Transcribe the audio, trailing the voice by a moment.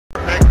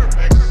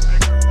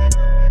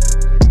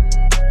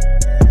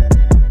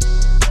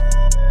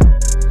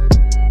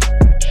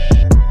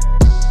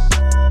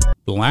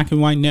Black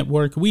and White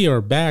Network. We are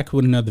back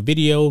with another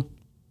video.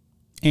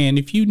 And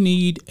if you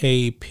need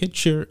a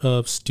picture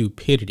of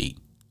stupidity,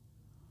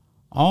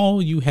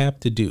 all you have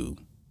to do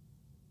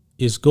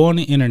is go on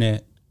the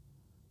internet,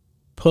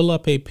 pull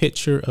up a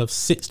picture of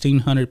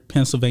 1600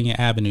 Pennsylvania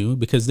Avenue,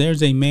 because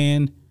there's a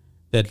man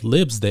that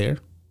lives there,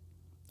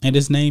 and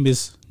his name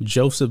is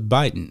Joseph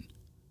Biden,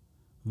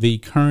 the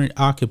current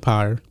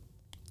occupier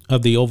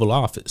of the Oval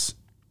Office.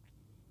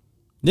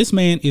 This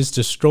man is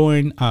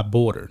destroying our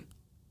border.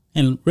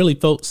 And really,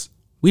 folks,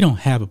 we don't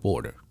have a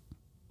border.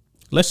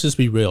 Let's just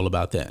be real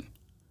about that.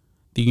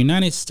 The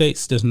United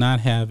States does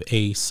not have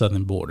a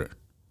southern border.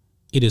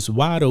 It is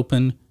wide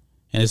open,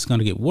 and it's going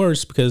to get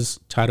worse because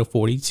Title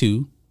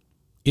 42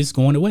 is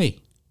going away.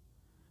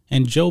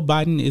 And Joe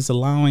Biden is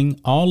allowing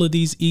all of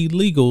these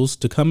illegals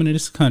to come into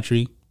this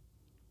country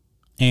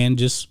and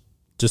just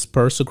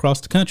disperse across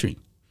the country.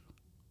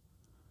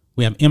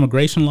 We have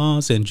immigration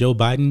laws, and Joe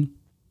Biden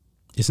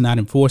is not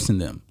enforcing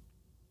them.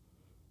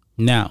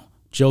 Now,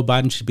 Joe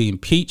Biden should be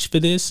impeached for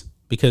this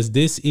because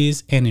this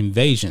is an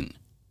invasion.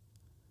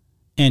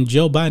 And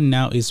Joe Biden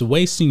now is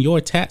wasting your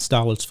tax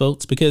dollars,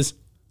 folks, because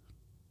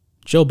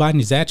Joe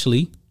Biden is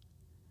actually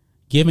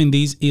giving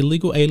these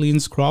illegal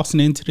aliens crossing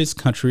into this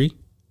country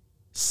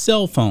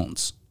cell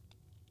phones.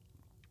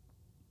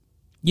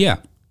 Yeah,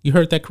 you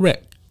heard that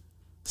correct.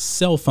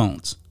 Cell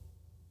phones.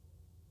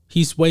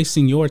 He's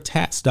wasting your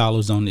tax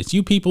dollars on this.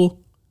 You people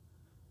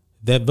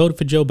that voted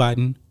for Joe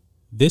Biden,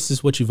 this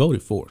is what you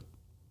voted for.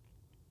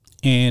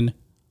 And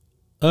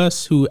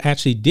us who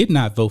actually did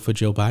not vote for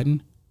Joe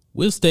Biden,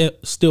 we're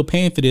still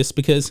paying for this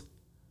because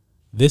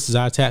this is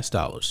our tax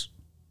dollars.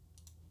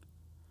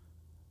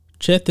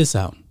 Check this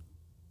out.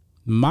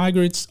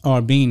 Migrants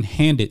are being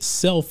handed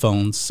cell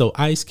phones so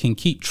ICE can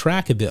keep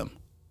track of them.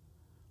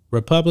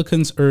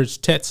 Republicans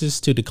urge Texas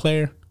to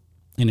declare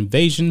an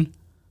invasion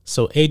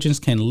so agents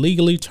can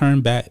legally turn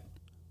back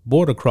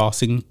border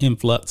crossing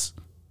influx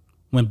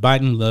when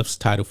Biden lifts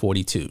Title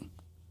 42.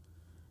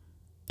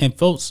 And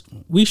folks,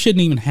 we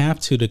shouldn't even have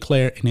to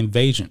declare an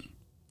invasion.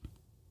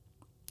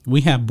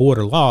 We have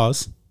border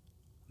laws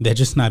that are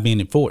just not being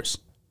enforced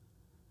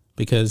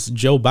because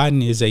Joe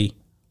Biden is a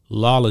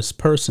lawless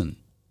person.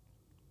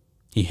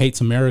 He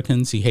hates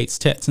Americans. He hates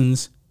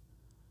Texans.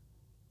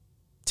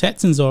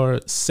 Texans are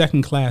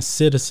second-class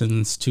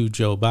citizens to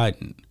Joe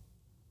Biden.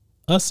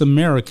 Us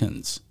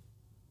Americans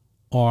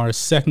are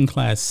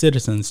second-class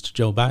citizens to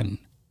Joe Biden.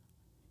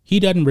 He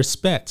doesn't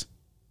respect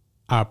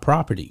our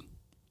property.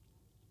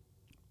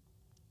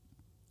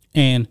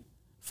 And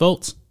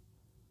folks,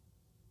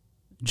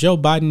 Joe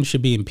Biden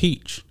should be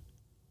impeached.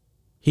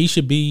 He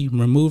should be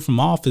removed from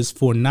office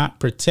for not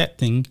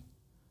protecting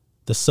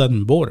the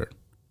southern border,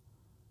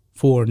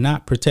 for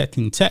not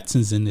protecting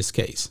Texans in this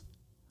case.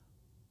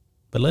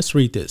 But let's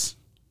read this.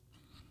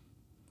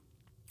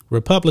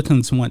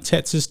 Republicans want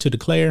Texas to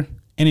declare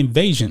an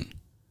invasion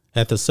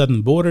at the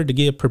southern border to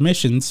give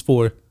permissions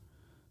for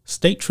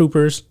state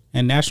troopers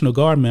and National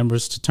Guard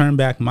members to turn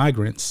back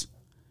migrants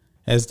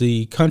as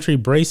the country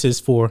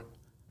braces for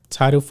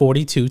Title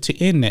 42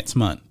 to end next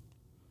month.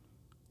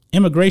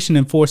 Immigration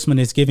enforcement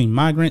is giving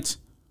migrants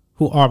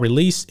who are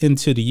released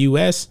into the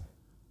U.S.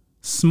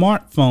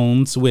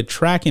 smartphones with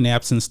tracking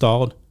apps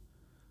installed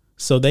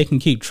so they can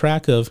keep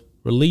track of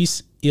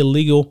released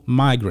illegal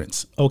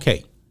migrants.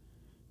 Okay,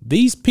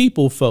 these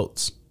people,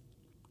 folks,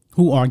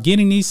 who are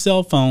getting these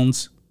cell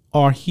phones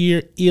are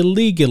here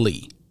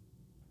illegally.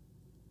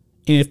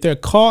 And if they're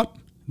caught,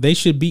 they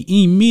should be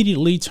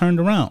immediately turned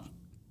around.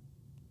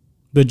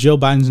 But Joe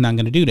Biden's not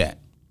going to do that.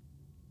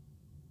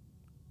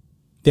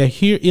 They're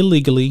here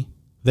illegally.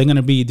 They're going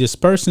to be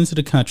dispersed into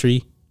the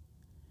country,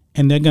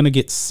 and they're going to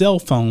get cell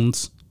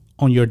phones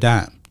on your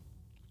dime.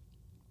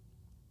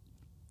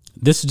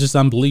 This is just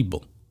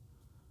unbelievable.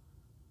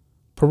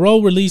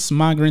 Parole release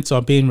migrants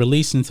are being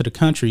released into the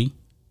country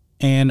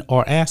and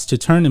are asked to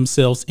turn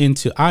themselves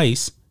into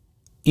ICE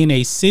in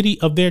a city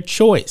of their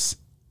choice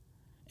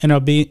and are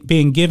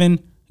being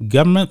given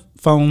government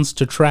phones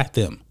to track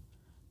them.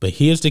 But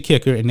here's the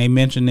kicker, and they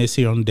mentioned this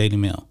here on the Daily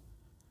Mail.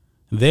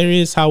 There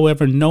is,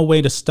 however, no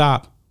way to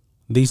stop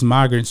these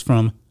migrants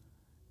from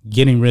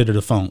getting rid of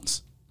the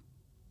phones.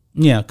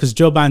 Yeah, because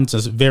Joe Biden's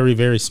a very,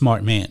 very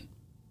smart man.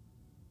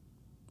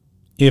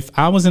 If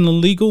I was an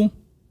illegal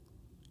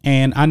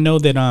and I know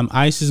that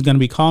ICE is going to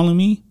be calling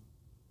me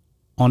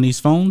on these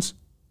phones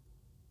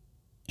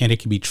and it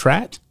can be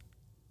tracked,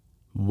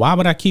 why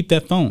would I keep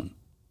that phone?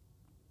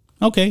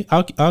 Okay,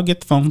 I'll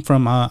get the phone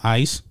from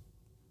ICE.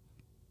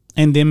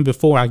 And then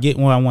before I get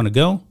where I want to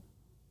go,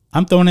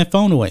 I'm throwing that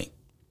phone away.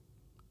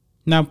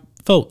 Now,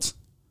 folks,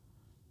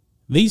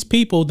 these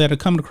people that are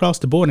coming across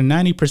the border,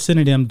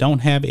 90% of them don't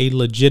have a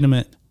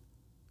legitimate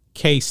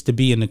case to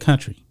be in the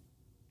country.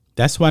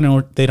 That's why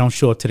they don't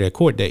show up to their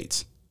court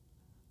dates.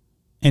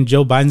 And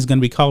Joe Biden's going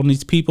to be calling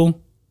these people.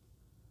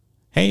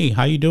 Hey,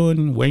 how you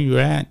doing? Where you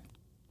at?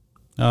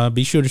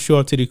 Be sure to show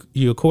up to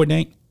your court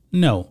date.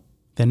 No,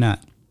 they're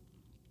not.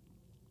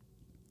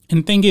 And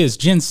the thing is,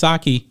 Jen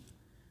Psaki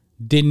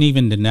didn't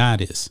even deny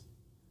this.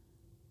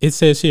 It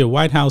says here,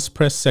 White House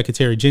Press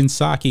Secretary Jen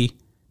Psaki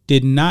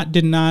did not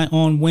deny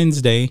on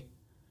Wednesday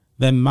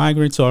that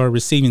migrants are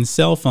receiving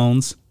cell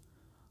phones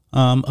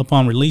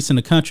upon release in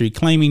the country,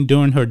 claiming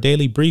during her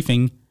daily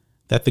briefing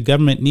that the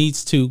government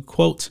needs to,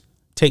 quote,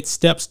 take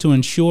steps to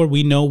ensure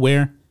we know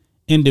where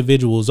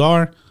individuals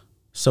are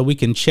so we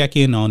can check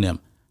in on them.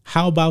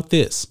 How about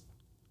this?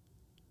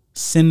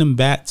 Send them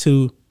back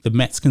to the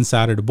Mexican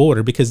side of the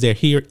border because they're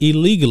here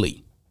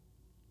illegally.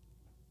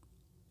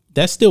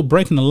 That's still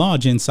breaking the law,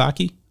 Jen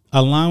Psaki.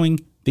 Allowing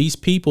these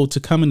people to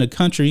come in the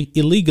country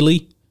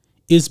illegally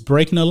is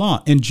breaking the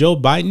law. And Joe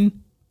Biden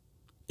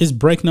is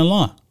breaking the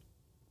law.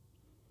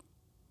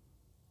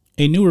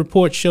 A new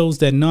report shows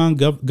that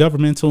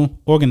non-governmental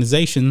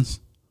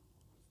organizations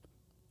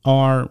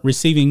are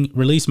receiving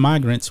released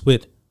migrants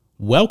with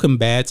welcome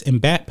badges and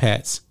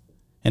backpacks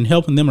and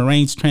helping them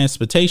arrange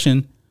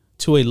transportation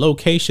to a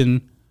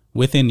location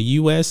within the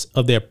U.S.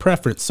 of their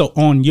preference. So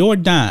on your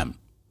dime,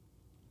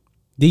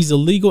 these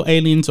illegal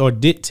aliens are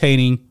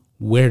dictating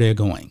where they're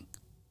going.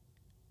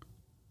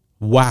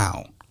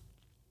 Wow.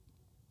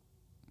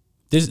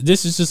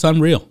 This is just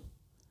unreal.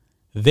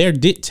 They're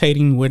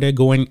dictating where they're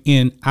going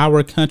in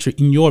our country,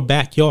 in your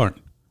backyard.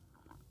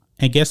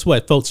 And guess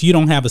what, folks? You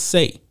don't have a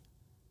say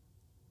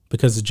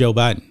because of Joe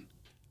Biden.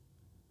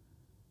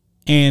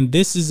 And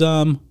this is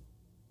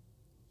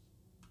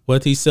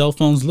what these cell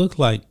phones look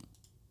like.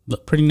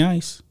 Look pretty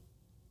nice.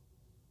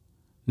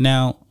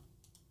 Now,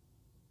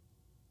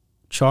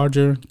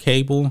 charger,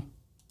 cable.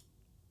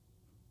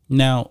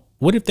 Now,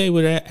 what if they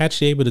were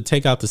actually able to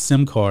take out the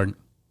SIM card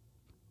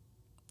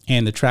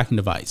and the tracking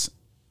device?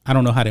 I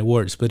don't know how that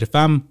works, but if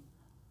I'm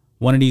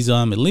one of these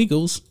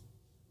illegals,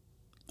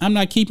 I'm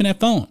not keeping that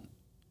phone.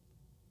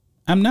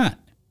 I'm not.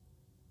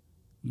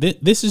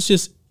 This is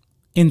just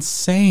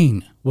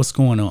insane what's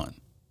going on.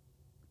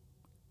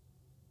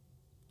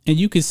 And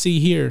you can see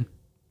here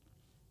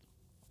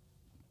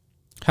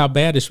how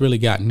bad it's really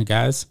gotten,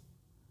 guys,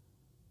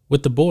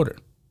 with the border.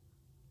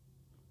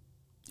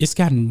 It's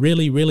gotten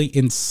really, really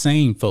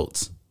insane,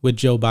 folks, with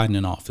Joe Biden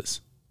in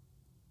office.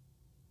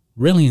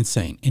 Really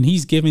insane. And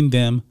he's giving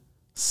them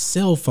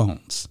cell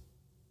phones.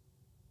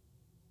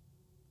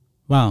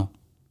 Wow.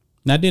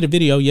 Now, I did a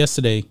video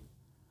yesterday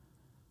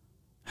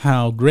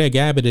how Greg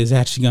Abbott is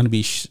actually going to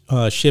be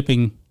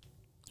shipping,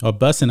 or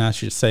busing, I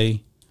should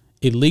say,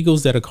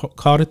 illegals that are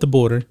caught at the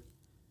border.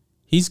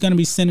 He's going to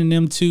be sending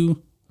them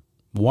to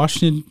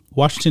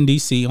Washington,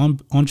 D.C.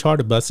 on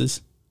charter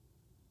buses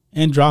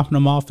and dropping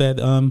them off at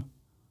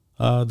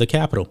the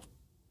Capitol.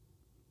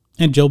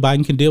 And Joe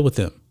Biden can deal with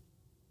them.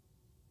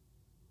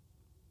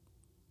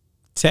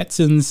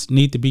 Texans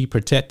need to be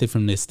protected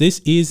from this. This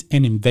is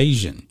an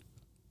invasion.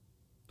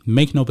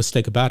 Make no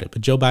mistake about it.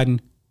 But Joe Biden,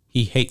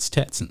 he hates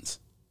Texans.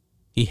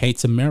 He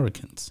hates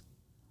Americans.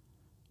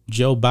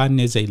 Joe Biden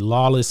is a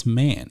lawless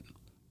man.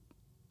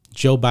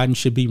 Joe Biden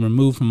should be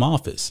removed from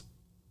office.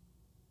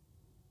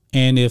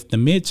 And if the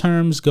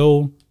midterms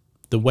go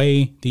the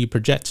way the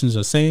projections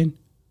are saying,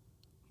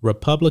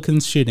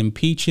 Republicans should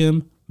impeach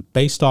him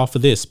based off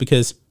of this,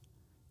 because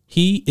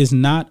he is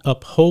not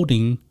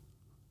upholding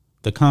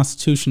the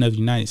Constitution of the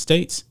United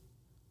States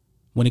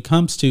when it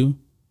comes to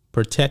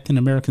protecting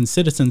American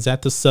citizens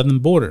at the southern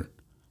border.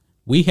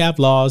 We have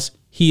laws.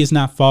 He is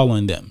not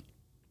following them.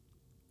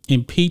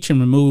 Impeach and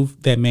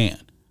remove that man.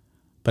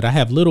 But I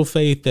have little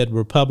faith that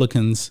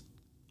Republicans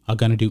are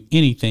going to do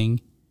anything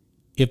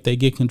if they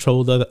get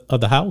control of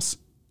the House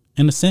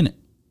and the Senate.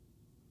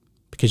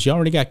 Because you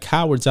already got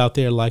cowards out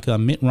there like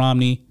Mitt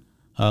Romney,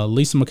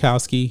 Lisa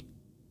Murkowski,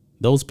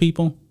 those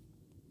people.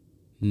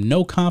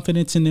 No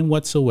confidence in them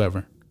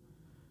whatsoever.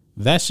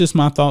 That's just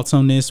my thoughts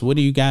on this. What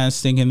do you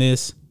guys think of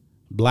this?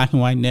 Black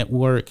and White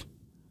Network.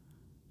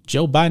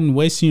 Joe Biden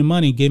wasting your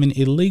money giving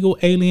illegal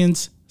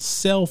aliens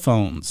cell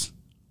phones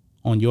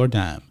on your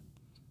dime.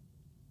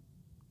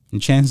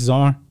 And chances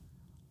are,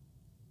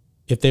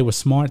 if they were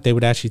smart, they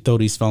would actually throw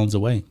these phones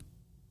away.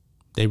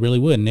 They really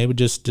would. And they would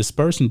just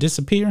disperse and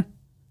disappear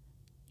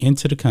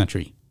into the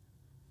country.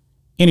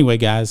 Anyway,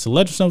 guys, so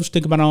let us know what you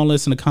think about all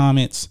this in the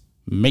comments.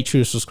 Make sure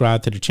you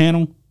subscribe to the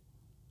channel.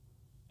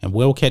 And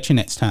we'll catch you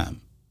next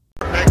time.